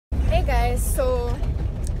guys, so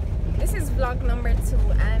this is vlog number 2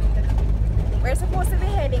 and we're supposed to be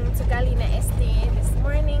heading to Galena Estate this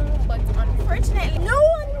morning, but unfortunately no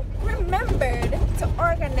one remembered to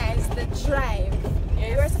organize the drive. Yes.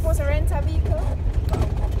 We were supposed to rent a vehicle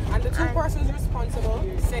and the two persons responsible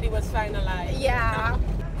said it was finalized. Yeah.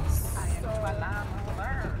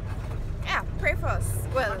 Yeah, pray for us.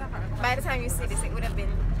 Well, by the time you see this it would have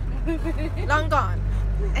been long gone.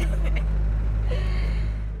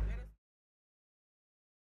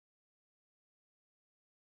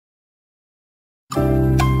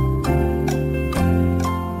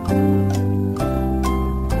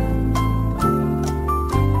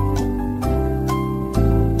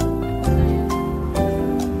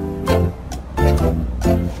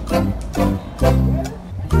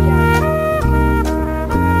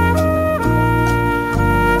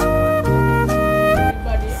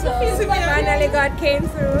 God came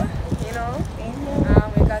through, you know.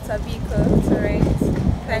 We got a vehicle to rent,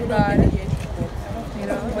 thank God. You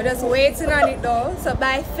know, we're just waiting on it though. So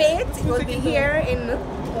by fate, it will be here in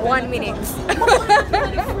 1 minute.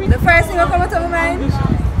 The first thing that came to my mind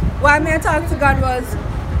while me talk to God was,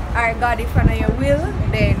 alright God, if I know your will,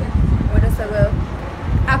 then we just will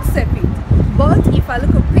accept it. But if I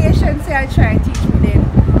look at patience here and try to teach me, then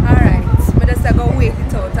alright, we just go wait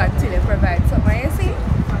it out until you provide something. You see?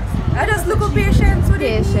 I just look at patience with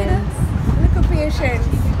patience. Look at patience.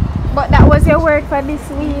 But that was your word for this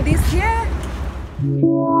week. This year.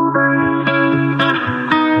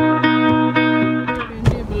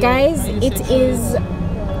 Guys, it is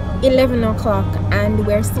 11 o'clock and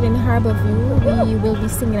we're still in Harborview. We will be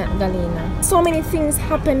singing at Galena. So many things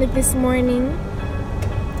happened this morning,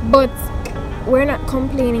 but we're not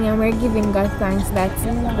complaining and we're giving God thanks that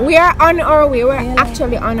we are on our way. We're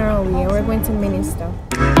actually on our way. We're going to minister.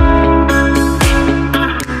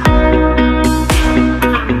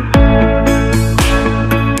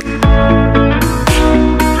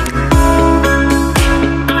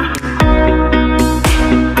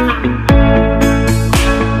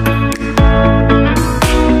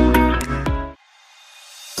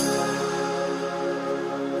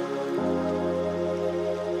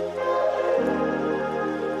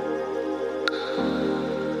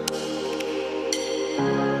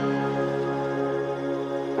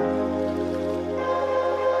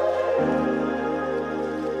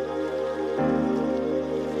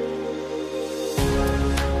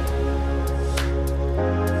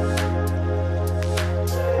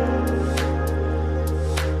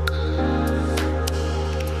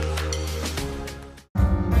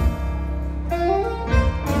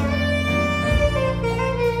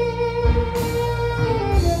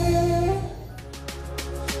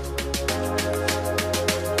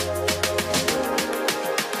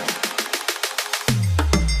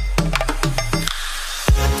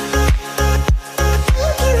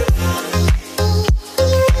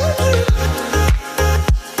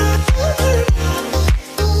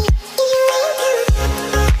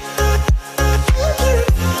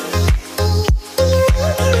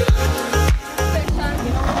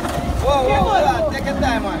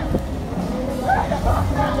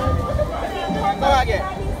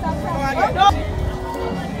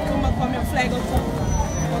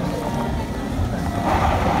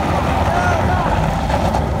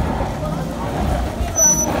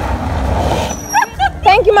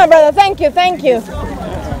 Thank you, my brother. Thank you.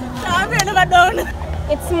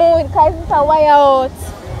 It's smooth because it's a wire out.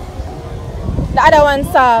 The other one's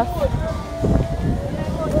soft.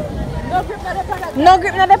 No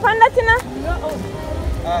grip na the panda, Tina?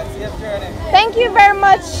 Thank you very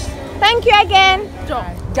much. Thank you again.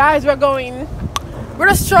 Guys, we're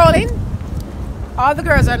just strolling. All the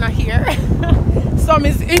girls are not here. Some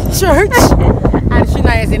is in church and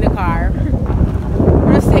Shania is in the car.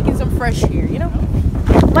 We're just taking some fresh air, you know.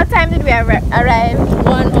 What time did we arrive?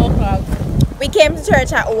 1 o'clock. We came to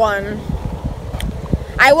church at 1.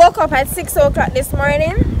 I woke up at 6 o'clock this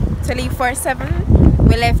morning to leave for 7.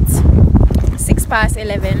 We left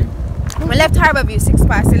 11:06. We left Harborview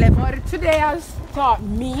 11:06. But today has taught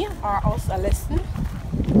me or us a lesson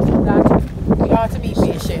that we ought to be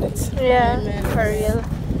patient. Yeah, for real.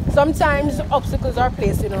 Sometimes obstacles are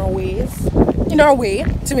placed in our way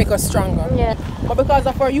to make us stronger. Yeah. But because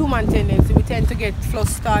of our human tendency, we tend to get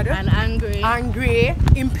flustered and angry,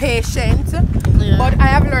 impatient. Yeah. But I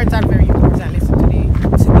have learned that very important lesson today,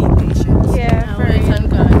 to be patient. Yeah, for wait real. on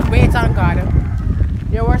God. Wait on God.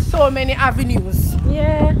 There were so many avenues.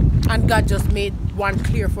 Yeah. And God just made one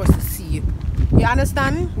clear for us to see. You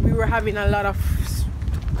understand? We were having a lot of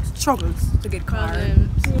struggles to get car.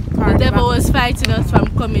 The devil was fighting us from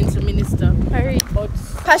coming to minister. But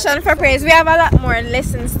passion for praise. We have a lot more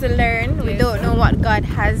lessons to learn. Yes. We don't know what God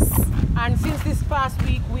has. And since this past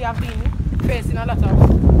week, we have been facing a lot of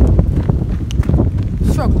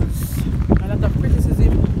struggles, a lot of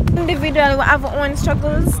criticism. Individually, we have our own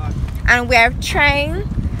struggles, and we are trying.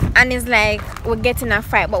 And it's like we're getting a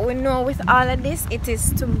fight, but we know with all of this, it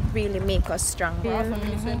is to really make us strong. We're also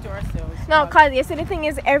ministering to ourselves. No, because you see, the thing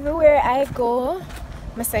is, everywhere I go,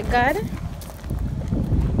 I say, God,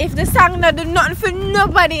 if the song not do nothing for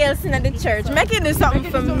nobody else in the church, make it do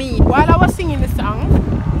something for me. While I was singing the song,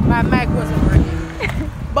 my mic wasn't working.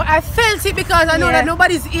 But I felt it because I know that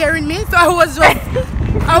nobody's hearing me, so I was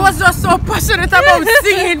just so passionate about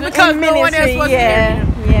singing because no one else was hearing me.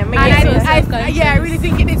 I really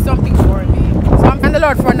think it did something for me. So I'm thanking the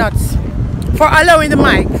Lord for allowing the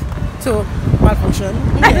mic to malfunction.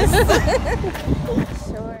 Yes.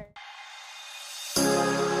 Sure.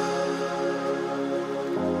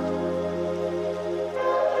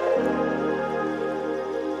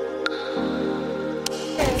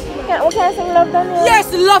 What can I sing, Love Daniel?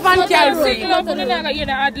 Yes, Love and Carol. Love on the you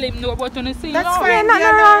know ad-lib know what to sing. That's fine, not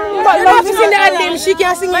wrong. But Love is in the ad-lib, she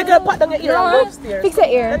can sing like a pat on your ear and go upstairs. Fix your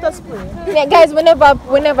ear. Let us pray. Yeah, guys,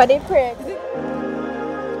 whenever they pray.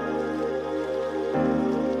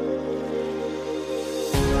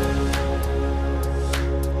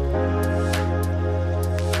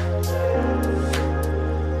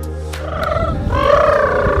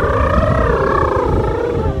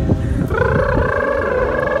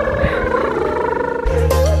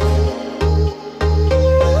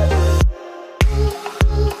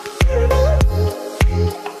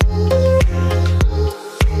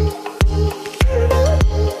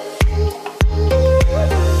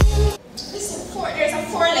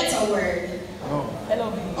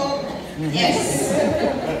 Yes,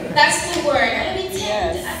 that's the word. And we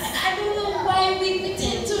tend, I don't know why we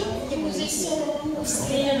tend to use it so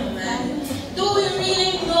obscene, man. Do we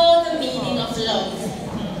really know the meaning of love?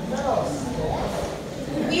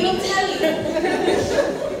 We will tell you.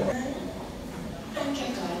 Thank you,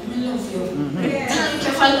 God. I love you. Thank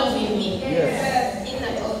you for loving me. In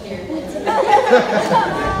that out there.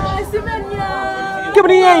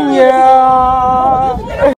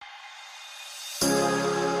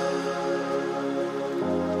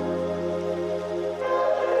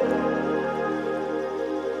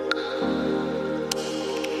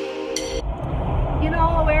 You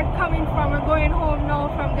know where we're coming from. We're going home now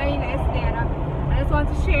from Guyana Estate. I just want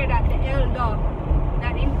to share that the elder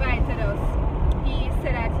that invited us, he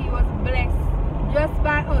said that he was blessed just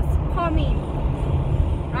by us coming,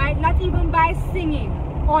 right? Not even by singing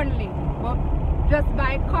only, but just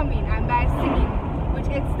by coming and by singing, which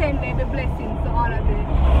extended the blessings to all of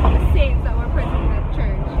the saints that were present at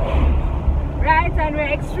church, right? And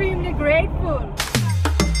we're extremely grateful.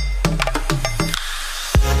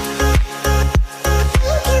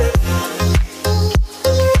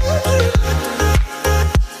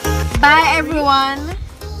 Bye everyone.